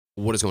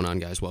What is going on,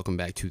 guys? Welcome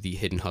back to the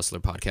Hidden Hustler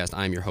podcast.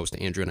 I'm your host,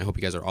 Andrew, and I hope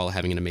you guys are all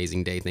having an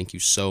amazing day. Thank you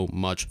so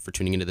much for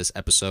tuning into this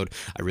episode.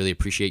 I really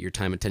appreciate your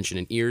time, attention,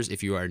 and ears.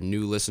 If you are a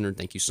new listener,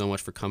 thank you so much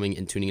for coming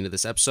and tuning into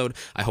this episode.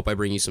 I hope I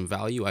bring you some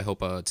value. I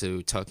hope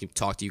to talk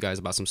to you guys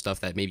about some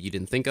stuff that maybe you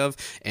didn't think of.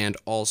 And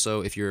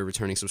also, if you're a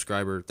returning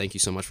subscriber, thank you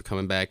so much for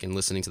coming back and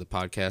listening to the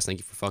podcast. Thank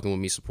you for fucking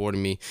with me,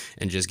 supporting me,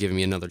 and just giving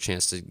me another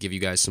chance to give you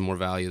guys some more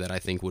value that I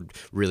think would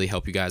really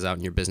help you guys out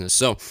in your business.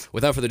 So,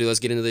 without further ado, let's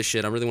get into this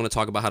shit. I really want to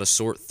talk about how to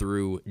sort through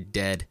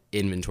dead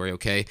inventory,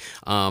 okay?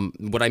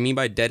 What I mean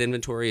by dead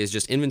inventory is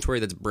just inventory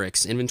that's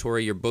bricks.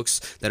 Inventory, your books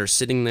that are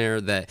sitting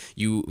there that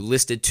you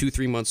listed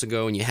 2-3 months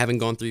ago and you haven't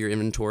gone through your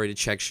inventory to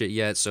check shit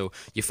yet, so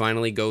you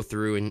finally go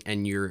through and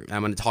I'm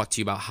going to talk to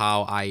you about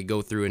how I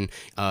go through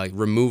and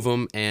remove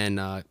them and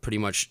pretty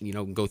much,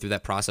 go through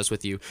that process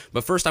with you.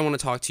 But first, I want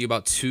to talk to you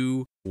about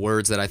two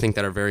words that I think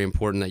that are very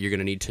important that you're going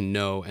to need to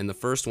know. And the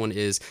first one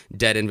is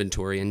dead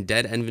inventory. And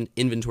dead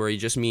inventory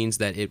just means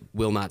that it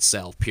will not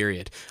sell,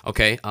 period.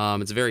 Okay?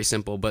 It's very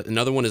simple. But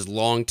another one is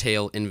long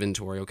tail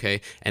inventory,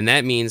 okay? And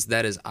that means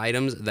that is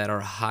items that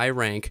are high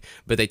rank,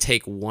 but they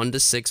take 1 to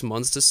 6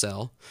 months to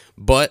sell,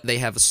 but they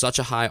have such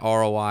a high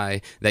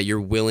ROI that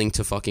you're willing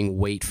to fucking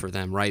wait for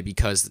them, right?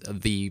 Because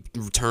the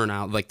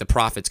turnout, like the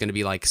profit's going to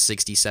be like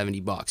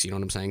 $60-$70, you know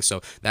what I'm saying?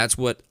 So that's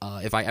what,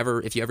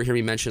 if you ever hear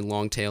me mention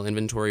long tail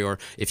inventory, or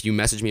if you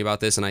message me about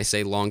this and I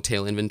say long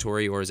tail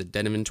inventory or is it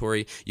dead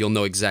inventory, you'll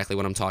know exactly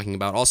what I'm talking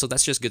about. Also,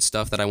 that's just good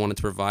stuff that I wanted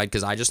to provide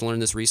because I just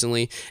learned this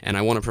recently and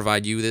I want to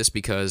provide you this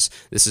because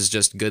this is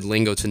just good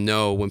lingo to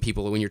know when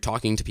you're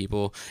talking to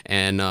people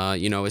and,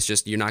 it's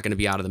just, you're not going to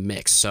be out of the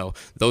mix. So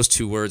those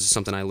two words is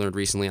something I learned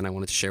recently and I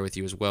wanted to share with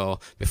you as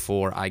well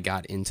before I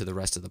got into the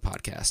rest of the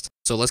podcast.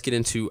 So let's get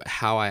into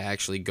how I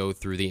actually go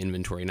through the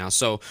inventory now.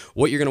 So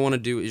what you're going to want to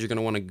do is you're going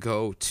to want to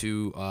go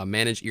to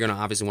manage. You're going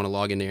to obviously want to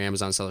log into your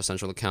Amazon Seller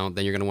Central account.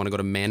 Then you're going to want to go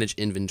to manage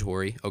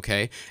inventory,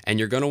 okay? And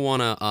you're going to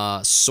want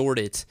to sort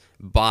it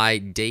by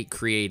date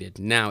created.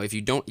 Now, if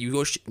you don't,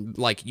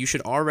 you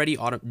should already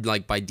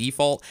by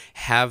default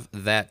have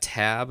that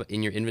tab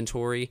in your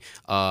inventory.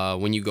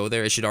 When you go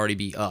there, it should already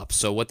be up.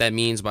 So what I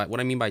mean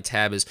by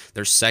tab is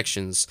there's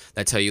sections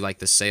that tell you like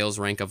the sales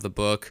rank of the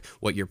book,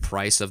 what your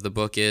price of the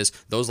book is.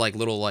 Those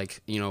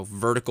little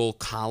vertical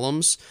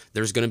columns.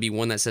 There's going to be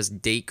one that says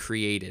date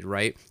created,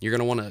 right? You're going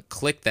to want to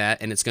click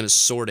that and it's going to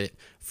sort it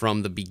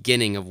from the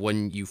beginning of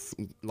when you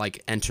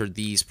entered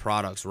these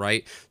products,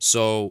 right?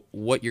 So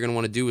what you're going to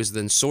want to do is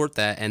then sort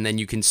that, and then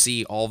you can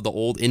see all of the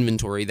old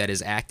inventory that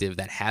is active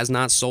that has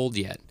not sold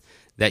yet,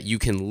 that you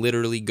can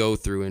literally go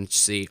through and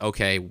see,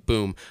 okay,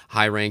 boom,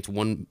 high ranked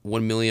 1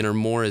 million or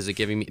more. Is it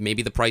giving me,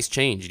 maybe the price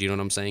changed, you know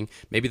what I'm saying?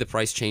 Maybe the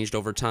price changed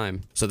over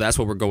time. So that's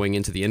what we're going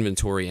into the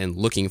inventory and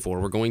looking for.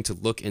 We're going to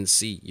look and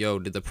see,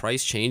 did the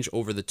price change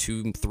over the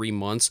 2-3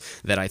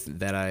 months that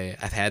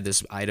I've had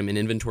this item in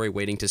inventory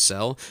waiting to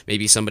sell?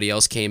 Maybe somebody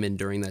else came in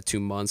during that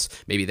 2 months.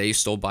 Maybe they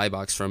stole buy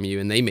box from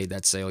you and they made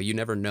that sale. You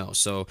never know.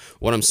 So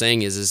what I'm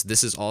saying is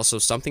this is also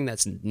something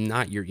that's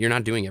not, you're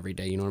not doing every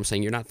day. You know what I'm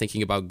saying? You're not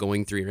thinking about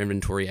going through your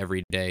inventory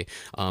every day.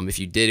 If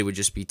you did, it would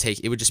just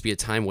be a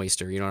time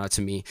waster, not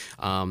to me.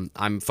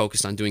 I'm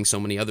focused on doing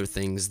so many other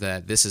things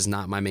that this is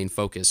not my main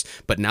focus.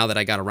 But now that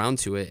I got around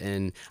to it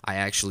and I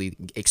actually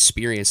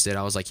experienced it,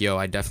 I was like,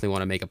 I definitely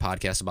want to make a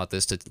podcast about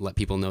this to let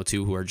people know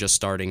too who are just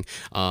starting.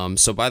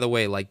 So by the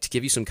way, to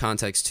give you some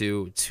context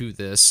to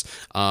this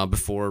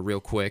before real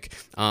quick,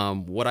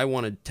 what I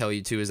want to tell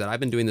you too is that I've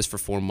been doing this for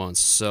 4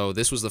 months. So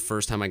this was the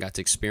first time I got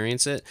to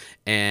experience it,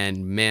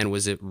 and man,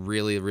 was it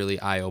really, really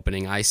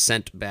eye-opening. I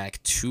sent back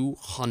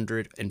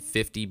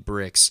 250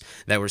 bricks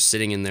that were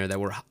sitting in there that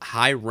were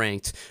high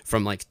ranked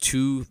from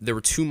they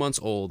were 2 months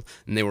old,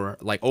 and they were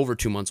over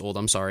 2 months old,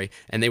 I'm sorry,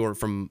 and they were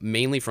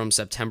mainly from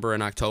September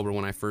and October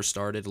when I first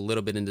started, a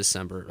little bit in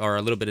December, or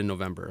a little bit in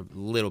November, a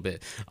little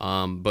bit,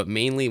 but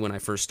mainly when I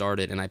first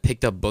started, and I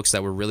picked up books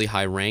that were really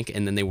high rank,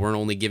 and then they weren't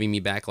only giving me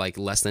back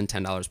less than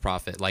 $10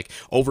 profit,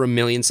 over 1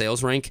 million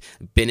sales rank,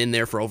 been in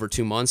there for over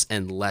 2 months,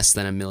 and less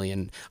than $1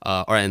 million,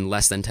 and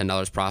less than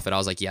 $10 profit. I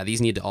was like, yeah,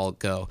 these need to all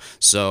go.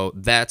 So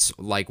that's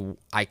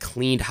I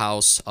cleaned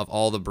house of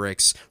all the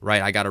bricks,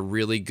 right? I got a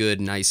really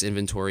good, nice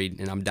inventory,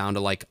 and I'm down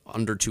to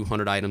under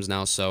 200 items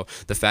now. So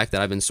the fact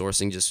that I've been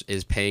sourcing just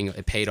is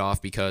it paid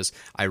off because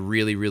I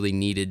really, really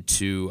needed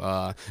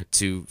to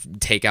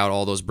take out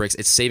all those bricks.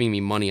 It's saving me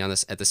money on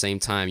this at the same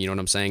time. You know what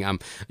I'm saying?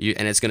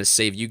 and it's going to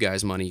save you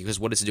guys money because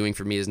what it's doing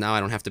for me is now I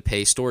don't have to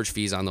pay storage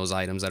fees on those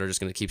items that are just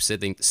going to keep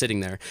sitting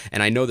there.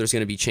 And I know there's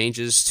going to be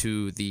changes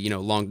to the,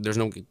 there's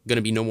going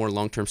to be no more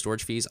long-term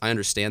storage fees. I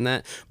understand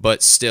that,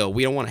 but still,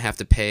 we don't want to have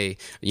to pay,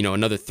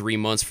 another 3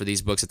 months for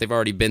these books if they've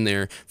already been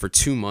there for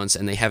 2 months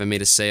and they haven't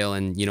made a sale.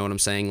 And you know what I'm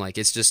saying? Like,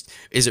 it's just,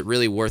 is it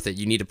really worth it?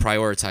 You need to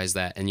prioritize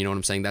that. And you know what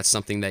I'm saying? That's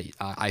something that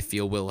I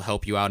feel will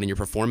help you out in your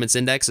performance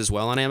index as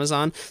well on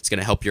Amazon. It's going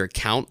to help your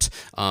account.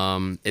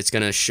 It's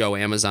going to show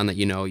Amazon that,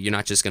 you're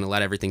not just going to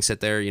let everything sit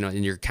there,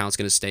 and your account's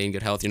going to stay in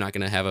good health. You're not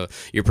going to have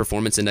your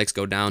performance index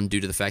go down due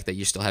to the fact that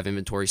you still have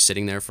inventory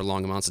sitting there for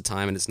long amounts of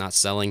time and it's not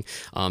selling.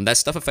 That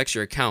stuff affects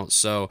your account.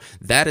 So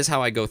that is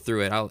how I go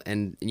through it.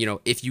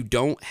 If you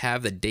don't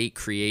have the date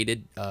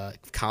created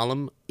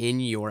column in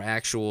your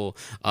actual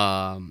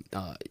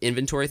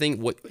inventory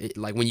thing,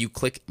 like when you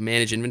click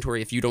manage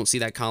inventory, if you don't see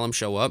that column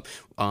show up,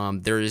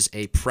 there is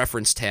a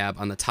preference tab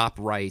on the top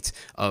right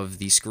of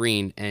the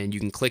screen, and you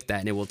can click that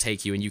and it will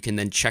take you, and you can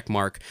then check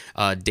mark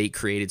date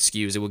created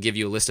SKUs. It will give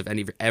you a list of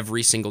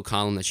every single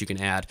column that you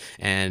can add,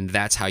 and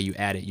that's how you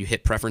add it. You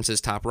hit preferences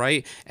top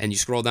right and you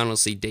scroll down and you'll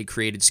see date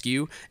created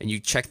SKU, and you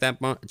check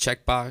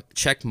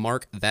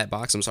mark that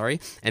box,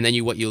 and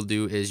then what you'll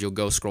do is you'll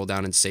go scroll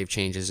down and save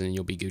changes and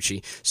you'll be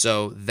Gucci.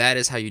 So that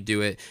is how you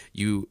do it.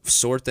 You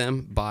sort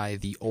them by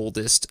the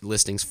oldest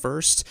listings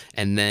first,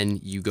 and then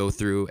you go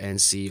through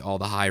and see all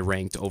the high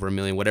ranked over 1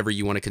 million, whatever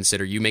you want to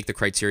consider. You make the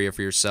criteria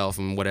for yourself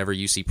and whatever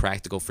you see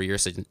practical for your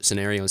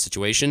scenario and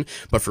situation.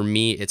 But for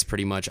me, it's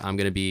pretty much I'm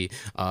going to be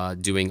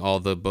doing all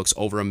the books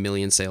over 1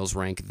 million sales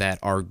rank that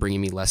are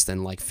bringing me less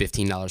than like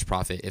 $15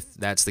 profit.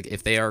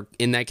 If they are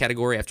in that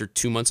category after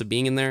 2 months of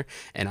being in there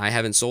and I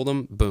haven't sold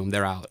them, boom,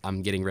 they're out.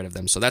 I'm getting rid of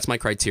them. So that's my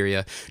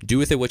criteria. Do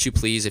with it what you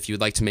please. If you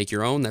would like to make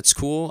your own, that's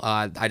cool.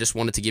 I just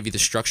wanted to give you the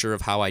structure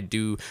of how I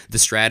do the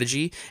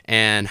strategy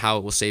and how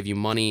it will save you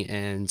money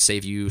and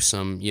save you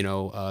some,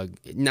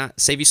 not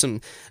save you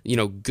some,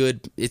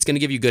 good. It's going to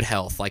give you good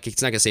health. Like,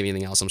 it's not going to save you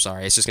anything else. I'm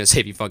sorry. It's just going to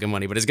save you fucking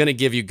money, but it's going to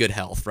give you good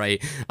health,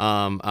 right?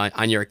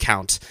 On your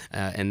account.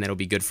 And that'll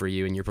be good for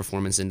you, and your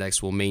performance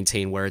index will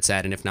maintain where it's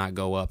at, and if not,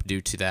 go up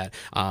due to that.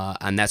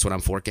 And that's what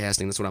I'm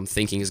forecasting. That's what I'm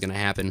thinking is going to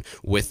happen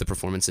with the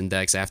performance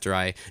index after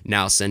I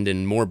now send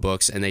in more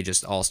books and they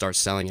just all start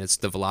selling.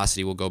 The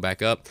velocity will go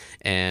back up,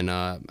 and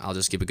I'll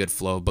just keep a good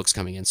flow of books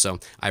coming in. So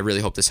I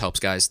really hope this helps,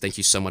 guys. Thank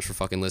you so much for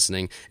fucking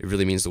listening. It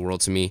really means the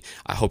world to me.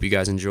 I hope you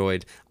guys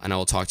enjoyed, and I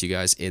will talk to you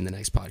guys in the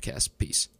next podcast. Peace.